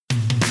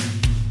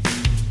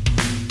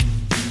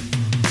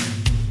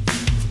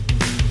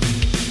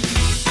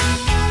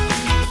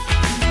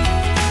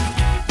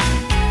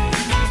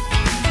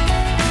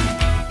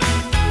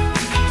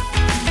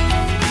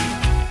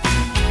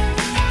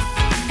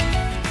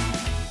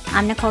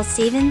I'm Nicole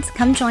Stevens.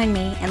 Come join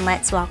me and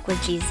let's walk with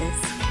Jesus.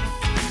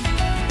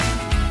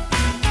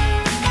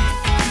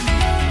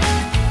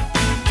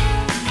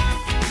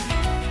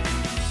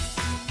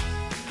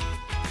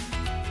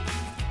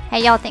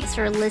 Hey y'all, thanks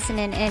for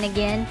listening in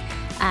again.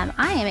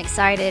 I am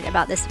excited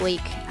about this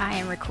week. I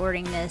am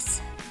recording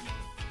this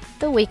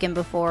the weekend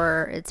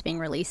before it's being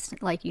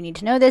released, like you need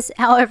to know this.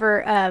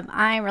 However,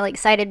 I'm really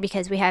excited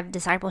because we have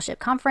discipleship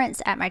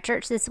conference at my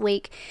church this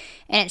week,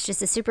 and it's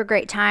just a super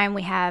great time.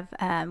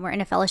 We're in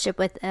a fellowship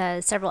with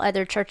several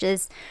other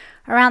churches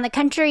around the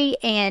country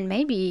and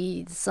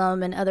maybe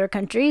some in other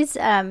countries,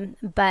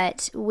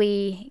 but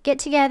we get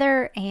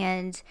together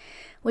and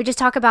we just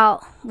talk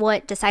about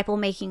what disciple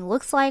making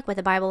looks like, what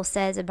the Bible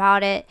says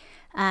about it.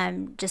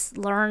 Just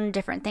learn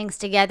different things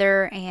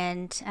together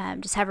and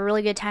just have a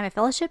really good time of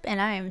fellowship. And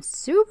I am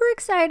super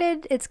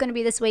excited. It's going to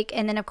be this week.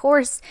 And then, of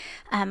course,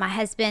 my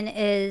husband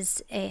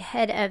is a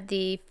head of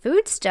the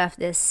food stuff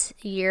this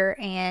year.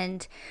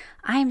 And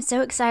I am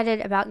so excited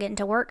about getting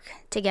to work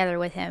together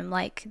with him.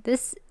 Like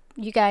this,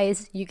 you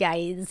guys,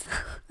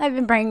 I've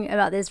been praying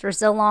about this for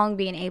so long,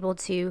 being able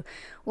to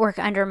work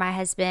under my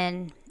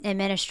husband in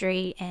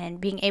ministry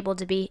and being able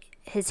to be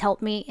his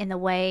helpmeet in the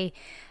way,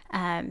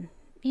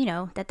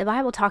 that the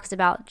Bible talks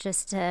about,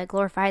 just to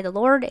glorify the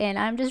Lord. And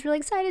I'm just really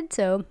excited.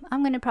 So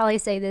I'm going to probably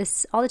say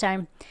this all the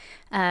time.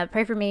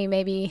 Pray for me.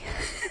 Maybe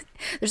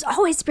there's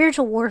always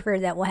spiritual warfare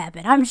that will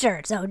happen, I'm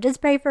sure. So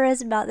just pray for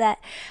us about that.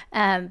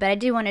 But I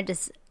do want to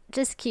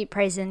just keep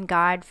praising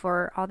God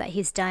for all that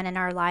he's done in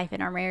our life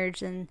and our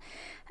marriage. And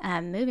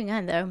moving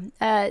on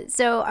though.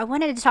 So I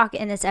wanted to talk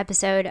in this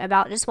episode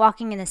about just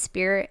walking in the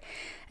Spirit.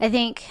 I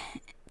think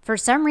for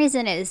some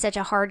reason it is such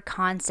a hard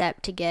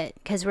concept to get,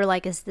 because we're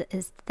like, is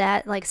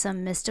that like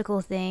some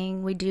mystical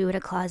thing we do in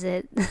a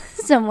closet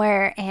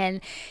somewhere? And,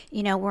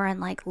 we're in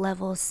like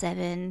level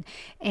 7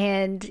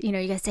 and,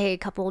 you guys say a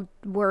couple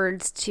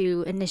words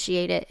to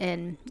initiate it.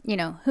 And,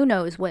 who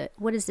knows what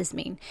does this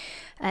mean?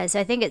 So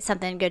I think it's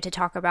something good to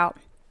talk about.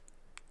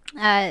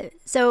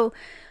 So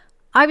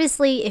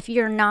obviously if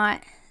you're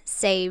not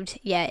saved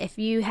yet, if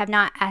you have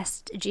not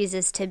asked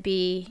Jesus to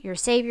be your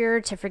Savior,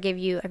 to forgive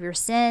you of your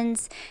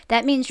sins,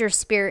 that means your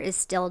spirit is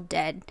still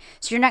dead.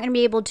 So you're not going to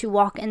be able to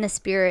walk in the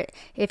Spirit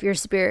if your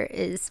spirit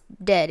is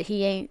dead.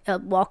 He ain't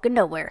walking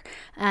nowhere.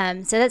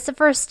 So that's the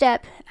first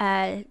step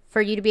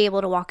for you to be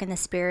able to walk in the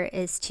Spirit,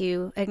 is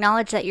to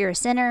acknowledge that you're a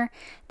sinner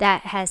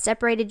that has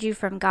separated you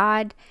from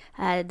God.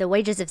 The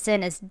wages of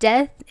sin is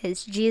death.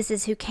 It's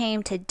Jesus who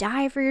came to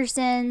die for your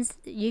sins.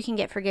 You can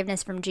get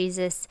forgiveness from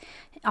Jesus.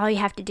 All you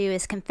have to do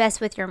is confess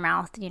with your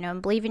mouth,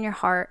 and believe in your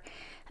heart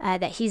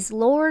that he's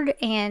Lord,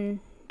 and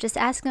just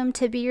ask him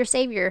to be your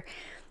Savior.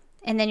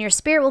 And then your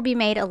spirit will be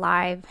made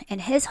alive,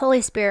 and his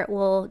Holy Spirit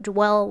will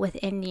dwell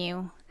within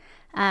you.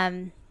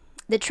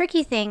 The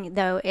tricky thing,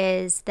 though,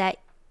 is that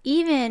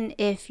even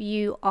if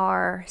you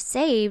are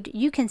saved,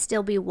 you can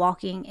still be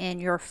walking in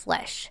your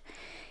flesh.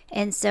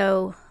 And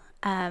so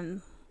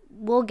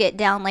we'll get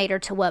down later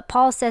to what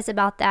Paul says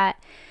about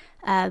that.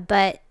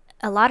 But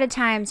a lot of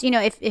times,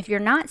 if you're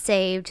not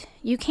saved,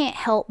 you can't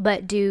help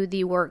but do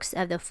the works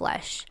of the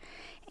flesh.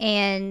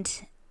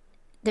 And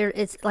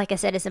it's like I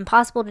said, it's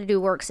impossible to do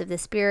works of the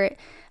Spirit,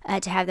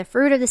 to have the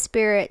fruit of the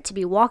Spirit, to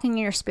be walking in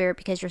your spirit,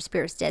 because your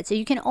spirit's dead. So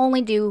you can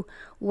only do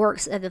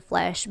works of the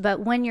flesh. But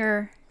when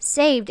you're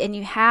saved and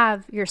you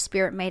have your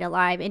spirit made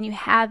alive and you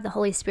have the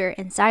Holy Spirit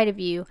inside of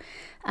you,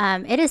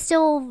 it is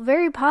still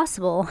very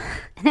possible,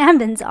 and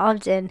happens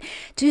often,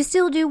 to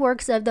still do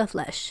works of the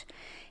flesh.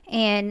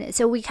 And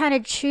so we kind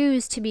of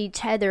choose to be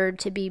tethered,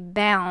 to be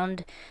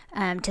bound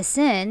to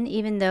sin,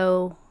 even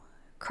though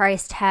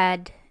Christ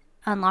had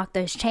unlocked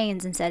those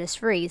chains and set us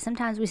free.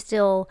 Sometimes we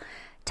still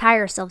tie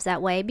ourselves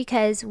that way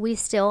because we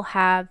still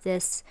have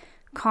this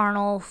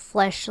carnal,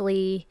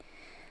 fleshly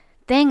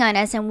thing on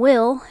us, and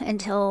will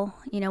until,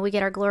 we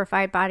get our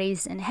glorified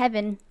bodies in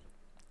heaven.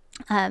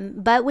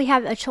 But we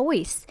have a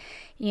choice,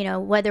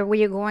 whether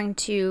we are going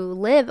to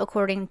live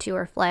according to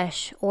our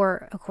flesh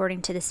or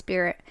according to the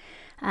Spirit.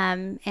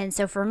 And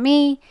so for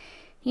me,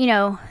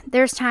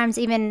 there's times,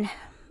 even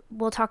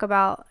we'll talk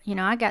about,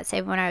 I got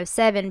saved when I was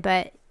 7,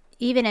 but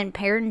even in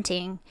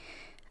parenting,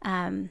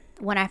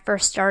 when I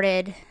first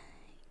started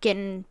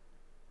getting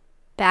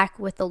back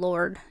with the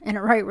Lord in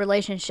a right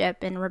relationship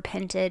and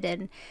repented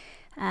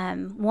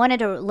and wanted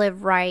to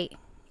live right,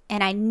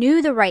 and I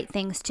knew the right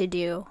things to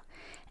do,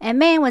 and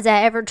man, was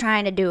I ever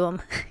trying to do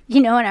them,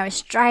 and I was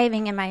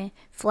striving in my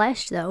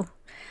flesh though.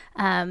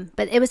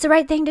 But it was the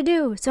right thing to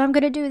do, so I'm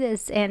going to do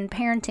this. And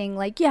parenting,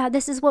 like, yeah,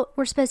 this is what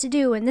we're supposed to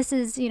do, and this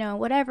is,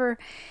 whatever.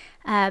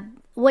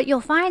 What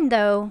you'll find,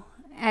 though,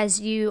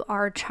 as you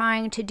are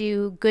trying to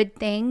do good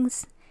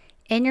things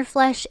in your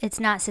flesh,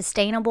 it's not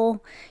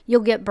sustainable.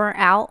 You'll get burnt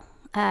out.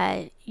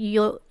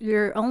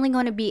 you're only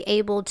going to be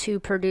able to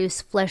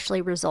produce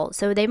fleshly results.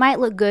 So they might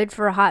look good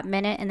for a hot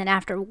minute, and then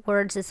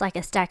afterwards it's like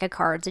a stack of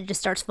cards. It just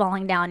starts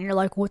falling down and you're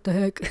like, what the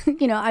heck?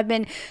 I've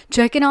been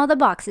checking all the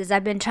boxes,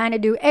 I've been trying to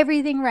do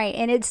everything right,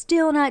 and it's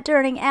still not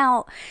turning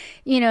out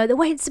the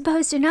way it's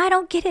supposed to. And I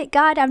don't get it,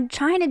 God. I'm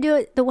trying to do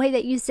it the way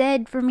that you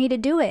said for me to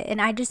do it, and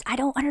I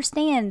don't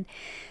understand.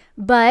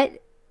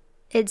 But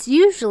it's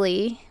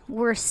usually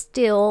we're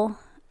still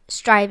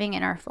striving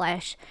in our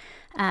flesh.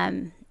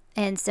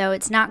 And so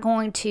it's not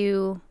going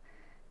to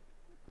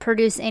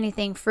produce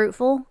anything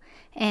fruitful,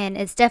 and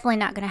it's definitely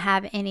not going to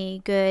have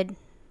any good,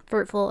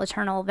 fruitful,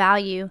 eternal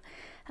value.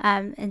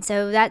 And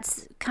so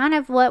that's kind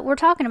of what we're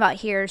talking about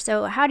here.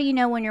 So how do you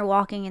know when you're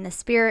walking in the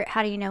Spirit?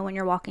 How do you know when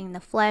you're walking in the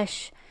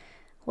flesh?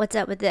 What's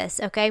up with this?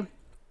 Okay.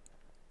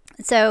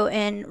 So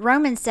in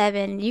Romans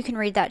 7, you can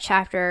read that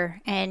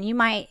chapter, and you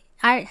might,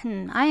 I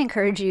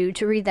encourage you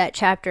to read that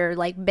chapter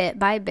like bit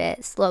by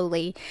bit,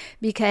 slowly,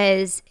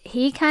 because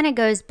he kind of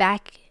goes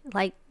back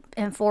like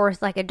and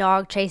forth like a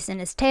dog chasing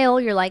his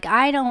tail. You're like,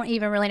 I don't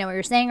even really know what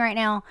you're saying right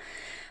now.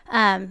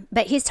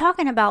 But he's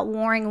talking about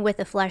warring with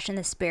the flesh and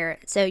the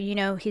spirit. So,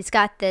 he's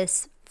got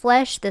this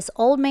flesh, this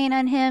old man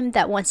on him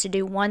that wants to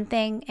do one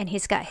thing, and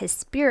he's got his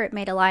spirit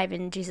made alive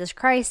in Jesus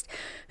Christ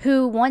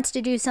who wants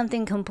to do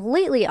something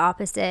completely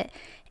opposite.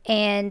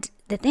 And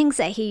the things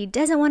that he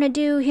doesn't want to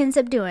do, he ends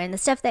up doing. The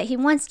stuff that he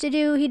wants to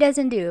do, he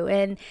doesn't do.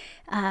 And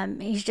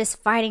he's just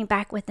fighting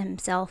back with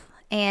himself.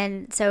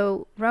 And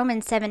so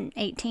Romans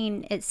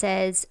 7:18, it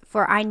says,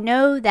 "For I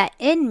know that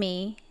in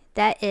me,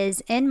 that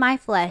is in my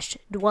flesh,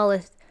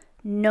 dwelleth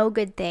no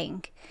good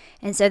thing."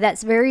 And so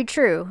that's very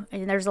true.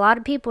 And there's a lot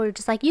of people who are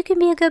just like, you can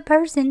be a good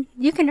person,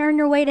 you can earn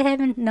your way to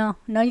heaven. No,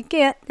 you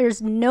can't.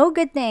 There's no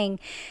good thing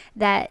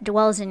that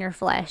dwells in your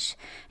flesh.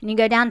 And you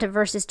go down to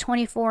verses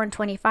 24 and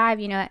 25,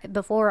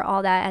 before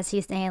all that, as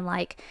he's saying,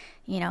 like,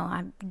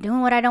 I'm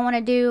doing what I don't want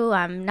to do,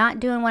 I'm not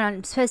doing what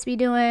I'm supposed to be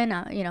doing,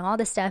 all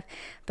this stuff.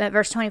 But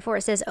verse 24,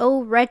 it says,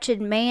 "O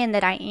wretched man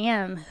that I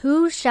am,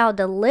 who shall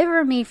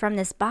deliver me from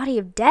this body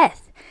of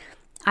death?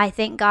 I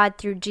thank God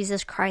through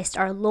Jesus Christ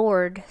our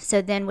Lord.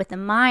 So then with the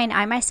mind,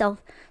 I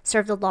myself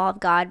serve the law of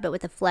God, but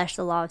with the flesh,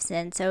 the law of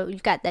sin." So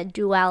you've got that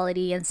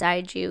duality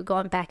inside you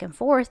going back and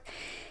forth.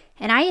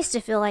 And I used to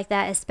feel like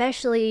that,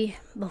 especially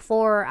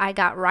before I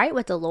got right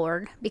with the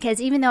Lord, because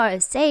even though I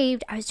was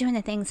saved, I was doing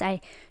the things I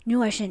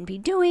knew I shouldn't be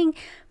doing,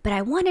 but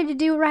I wanted to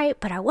do right,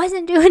 but I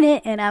wasn't doing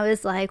it. And I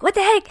was like, what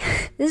the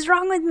heck is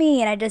wrong with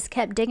me? And I just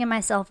kept digging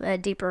myself a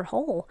deeper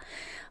hole.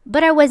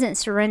 But I wasn't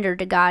surrendered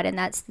to God, and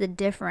that's the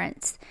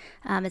difference.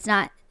 It's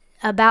not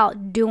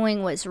about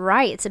doing what's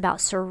right. It's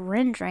about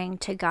surrendering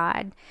to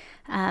God.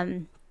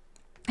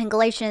 In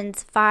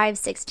Galatians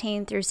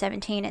 5:16 through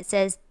 17, it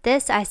says,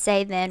 "This I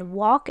say then,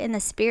 walk in the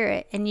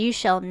Spirit, and you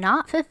shall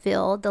not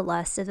fulfill the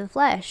lust of the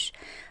flesh.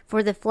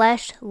 For the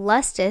flesh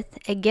lusteth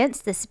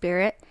against the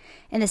Spirit,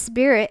 and the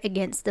Spirit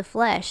against the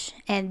flesh.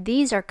 And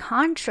these are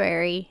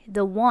contrary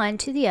the one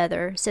to the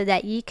other, so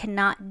that ye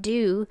cannot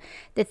do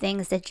the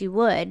things that you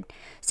would."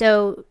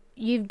 So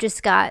you've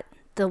just got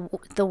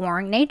the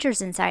warring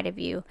natures inside of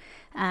you.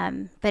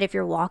 But if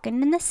you're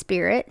walking in the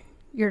Spirit,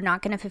 you're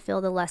not going to fulfill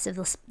the lust of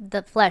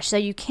the flesh. So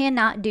you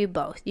cannot do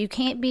both. You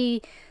can't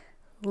be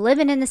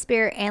living in the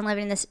Spirit and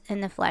living in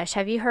the flesh.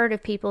 Have you heard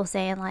of people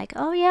saying like,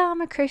 oh yeah,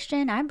 I'm a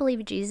Christian, I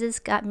believe Jesus,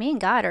 me and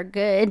God are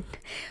good,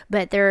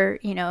 but they're,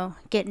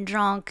 getting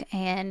drunk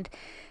and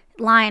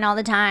lying all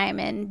the time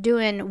and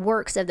doing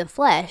works of the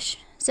flesh.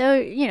 So,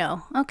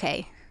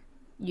 okay,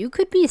 you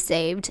could be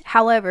saved.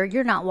 However,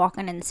 you're not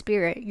walking in the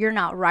Spirit. You're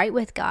not right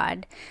with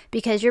God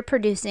because you're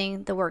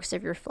producing the works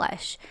of your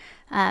flesh.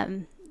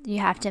 You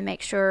have to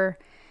make sure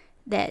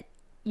that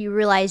you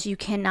realize you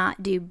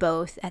cannot do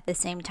both at the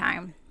same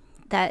time.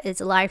 That is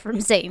a lie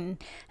from Satan,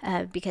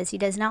 because he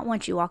does not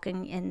want you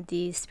walking in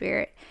the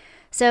Spirit.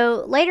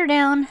 So later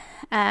down,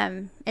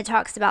 it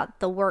talks about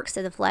the works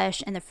of the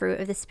flesh and the fruit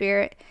of the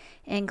Spirit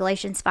in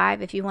Galatians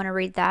 5, if you want to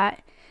read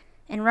that.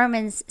 In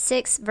Romans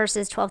 6,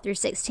 verses 12 through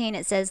 16,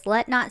 it says,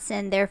 "Let not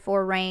sin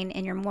therefore reign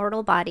in your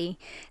mortal body,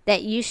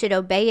 that you should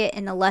obey it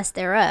in the lust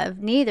thereof,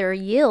 neither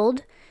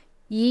yield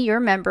ye your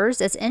members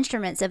as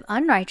instruments of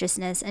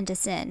unrighteousness unto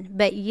sin,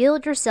 but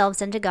yield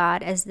yourselves unto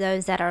God as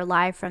those that are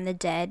alive from the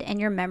dead, and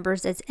your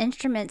members as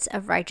instruments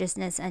of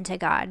righteousness unto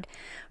God.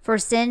 For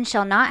sin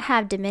shall not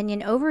have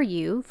dominion over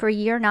you, for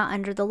ye are not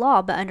under the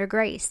law, but under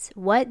grace.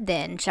 What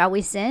then? Shall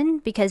we sin,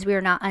 because we are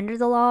not under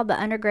the law, but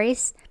under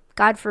grace?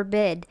 God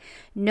forbid.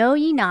 Know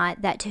ye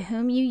not that to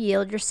whom you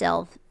yield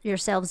yourselves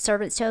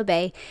servants to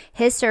obey,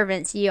 his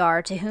servants ye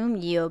are to whom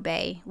ye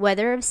obey,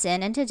 whether of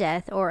sin unto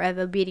death or of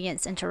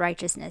obedience unto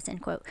righteousness."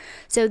 End quote.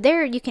 So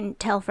there you can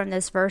tell from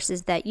those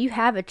verses that you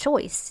have a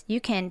choice.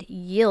 You can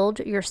yield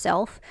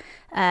yourself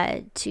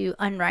to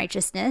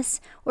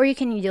unrighteousness, or you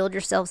can yield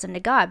yourselves unto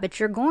God,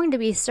 but you're going to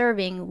be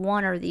serving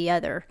one or the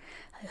other,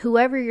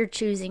 whoever you're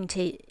choosing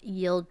to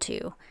yield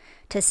to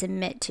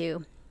submit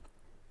to.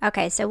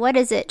 Okay, so what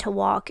is it to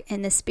walk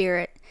in the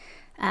Spirit?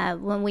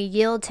 When we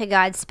yield to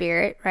God's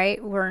Spirit,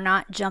 right, we're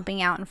not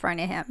jumping out in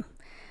front of Him.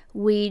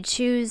 We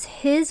choose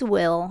His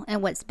will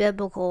and what's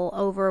biblical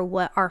over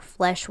what our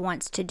flesh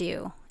wants to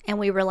do. And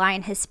we rely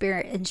on His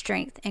Spirit and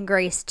strength and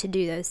grace to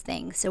do those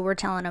things. So we're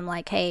telling Him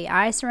like, hey,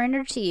 I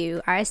surrender to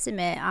you. I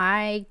submit.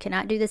 I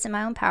cannot do this in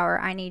my own power.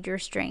 I need your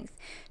strength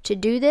to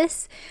do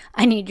this.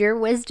 I need your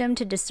wisdom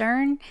to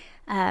discern.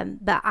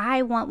 But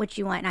I want what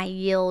you want, and I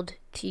yield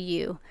to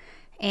you.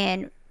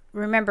 And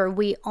remember,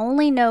 we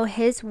only know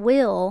His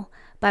will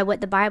by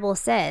what the Bible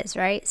says,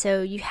 right?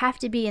 So you have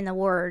to be in the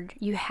Word.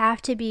 You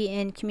have to be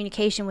in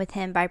communication with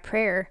Him by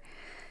prayer.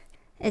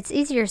 It's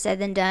easier said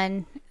than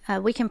done.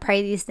 We can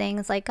pray these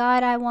things like,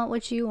 God, I want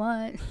what you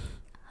want.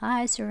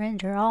 I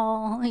surrender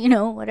all,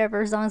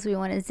 whatever songs we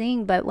want to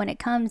sing. But when it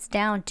comes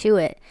down to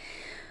it,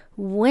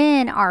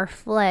 when our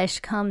flesh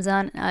comes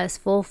on us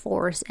full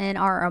force and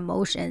our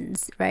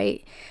emotions,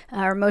 right?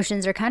 Our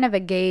emotions are kind of a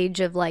gauge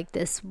of like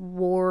this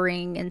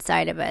warring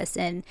inside of us.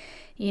 And,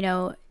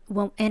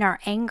 when in our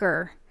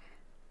anger,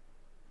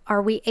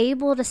 are we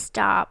able to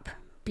stop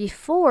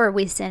before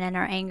we sin in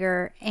our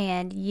anger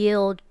and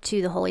yield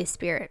to the Holy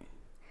Spirit?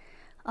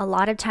 A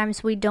lot of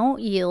times we don't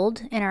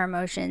yield in our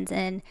emotions,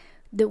 and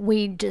that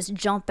we just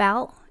jump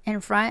out in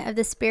front of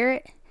the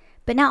Spirit.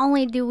 But not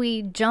only do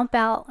we jump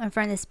out in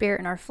front of the Spirit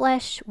in our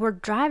flesh, we're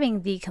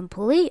driving the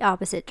complete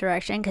opposite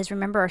direction, because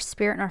remember, our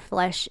spirit and our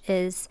flesh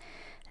is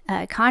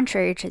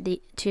contrary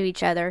to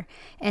each other.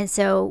 And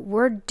so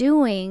we're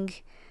doing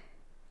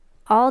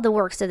all the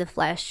works of the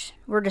flesh.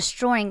 We're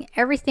destroying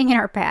everything in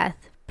our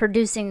path,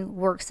 producing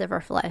works of our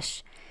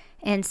flesh.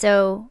 And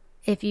so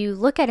if you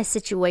look at a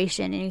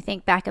situation and you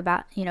think back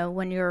about,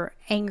 when you're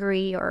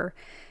angry or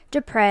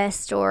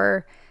depressed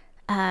or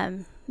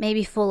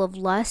maybe full of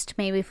lust,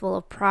 maybe full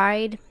of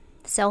pride,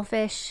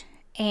 selfish,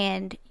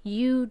 and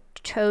you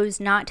chose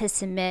not to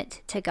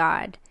submit to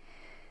God,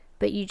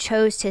 but you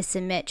chose to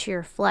submit to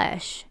your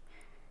flesh,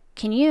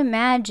 can you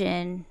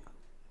imagine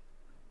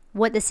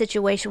what the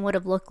situation would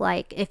have looked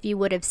like if you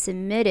would have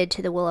submitted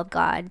to the will of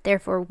God,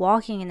 therefore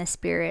walking in the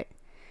Spirit?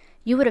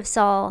 You would have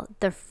saw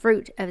the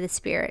fruit of the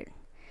Spirit.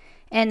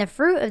 And the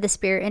fruit of the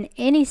Spirit in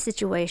any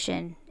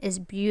situation is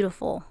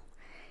beautiful,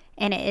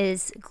 and it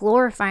is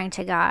glorifying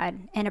to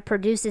God, and it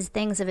produces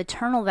things of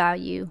eternal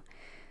value.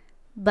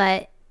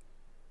 But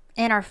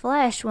in our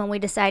flesh, when we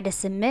decide to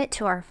submit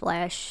to our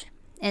flesh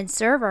and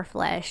serve our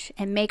flesh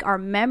and make our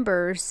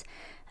members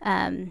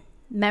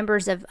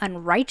members of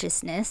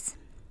unrighteousness,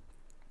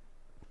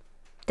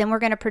 then we're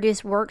going to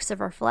produce works of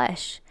our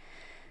flesh,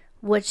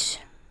 which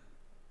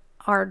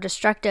are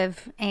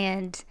destructive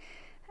and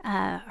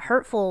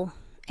hurtful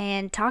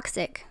and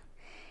toxic.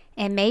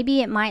 And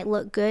maybe it might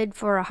look good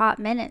for a hot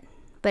minute,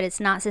 but it's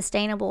not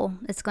sustainable.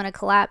 It's going to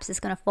collapse. It's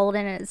going to fold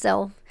in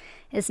itself.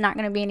 It's not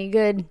going to be any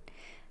good.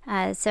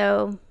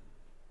 So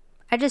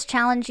I just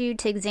challenge you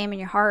to examine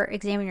your heart,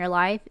 examine your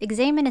life,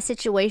 examine a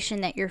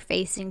situation that you're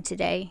facing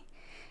today.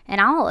 And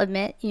I'll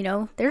admit,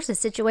 there's a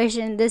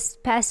situation this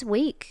past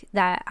week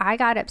that I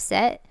got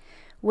upset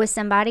with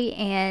somebody,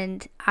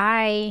 and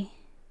I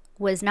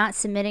was not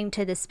submitting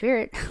to the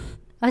Spirit.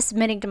 I was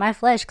submitting to my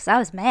flesh because I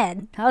was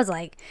mad. I was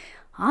like,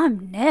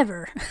 I'm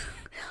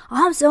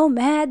so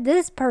mad,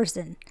 this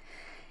person,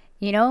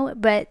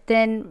 but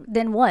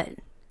then what?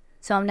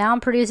 So now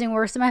I'm producing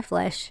works of my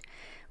flesh,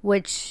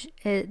 which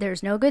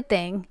there's no good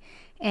thing.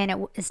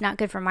 And it's not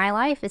good for my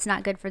life. It's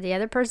not good for the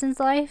other person's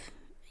life.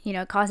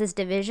 It causes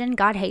division.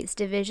 God hates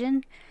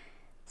division.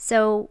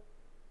 So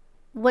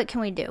what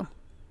can we do?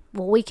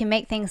 Well, we can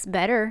make things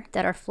better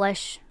that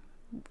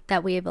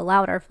we have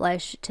allowed our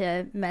flesh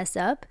to mess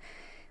up.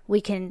 We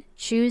can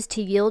choose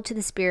to yield to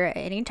the Spirit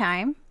at any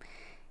time,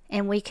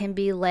 and we can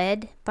be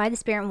led by the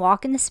Spirit and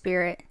walk in the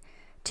Spirit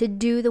to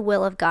do the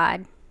will of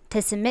God,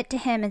 to submit to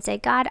Him and say,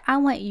 God, I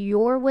want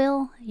your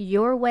will,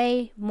 your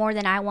way, more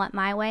than I want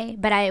my way,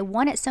 but I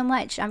want it so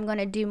much, I'm going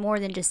to do more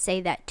than just say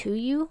that to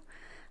you.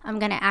 I'm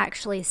going to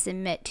actually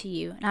submit to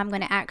you, and I'm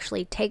going to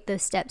actually take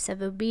those steps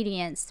of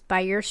obedience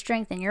by your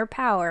strength and your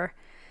power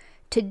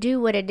to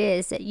do what it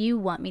is that you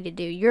want me to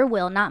do, your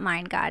will, not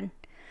mine, God.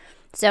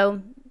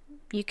 So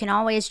you can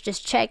always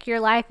just check your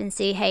life and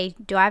see, hey,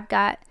 do I've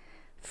got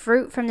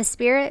fruit from the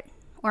Spirit,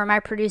 or am I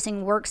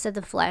producing works of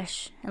the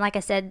flesh? And like I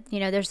said,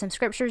 there's some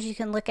scriptures you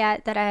can look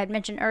at that I had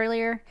mentioned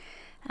earlier.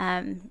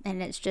 And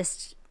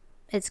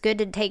it's good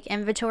to take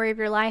inventory of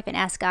your life and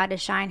ask God to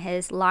shine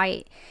His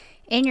light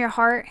in your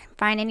heart,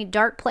 find any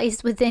dark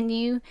place within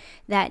you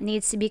that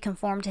needs to be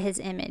conformed to His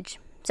image.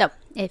 So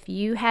if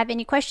you have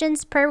any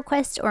questions, prayer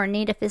requests, or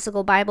need a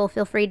physical Bible,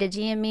 feel free to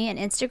DM me on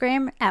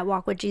Instagram at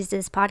Walk with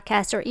Jesus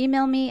Podcast, or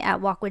email me at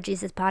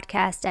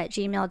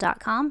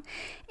walkwithjesuspodcast@gmail.com.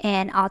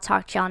 And I'll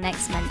talk to y'all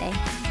next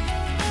Monday.